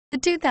The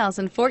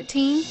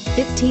 2014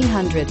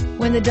 1500.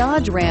 When the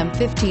Dodge Ram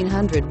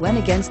 1500 went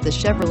against the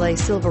Chevrolet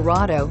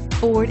Silverado,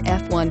 Ford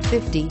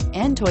F-150,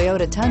 and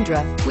Toyota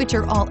Tundra, which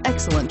are all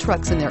excellent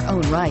trucks in their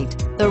own right,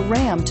 the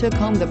Ram took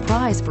home the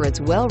prize for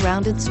its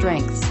well-rounded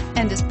strengths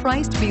and is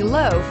priced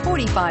below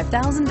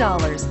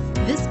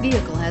 $45,000. This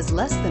vehicle has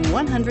less than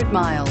 100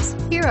 miles.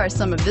 Here are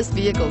some of this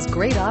vehicle's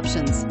great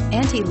options: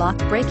 anti-lock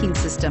braking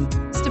system,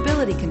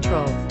 stability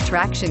control,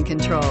 traction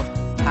control,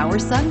 power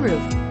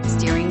sunroof,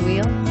 steering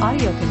wheel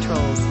audio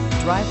controls,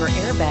 driver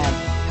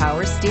airbag,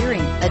 power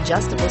steering,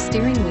 adjustable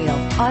steering wheel,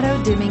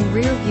 auto dimming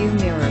rear view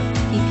mirror,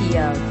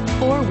 PPO,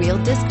 four-wheel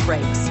disc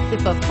brakes.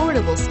 If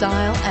affordable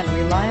style and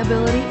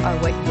reliability are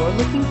what you're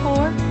looking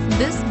for,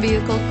 this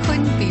vehicle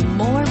couldn't be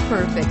more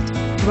perfect.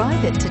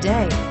 Drive it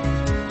today.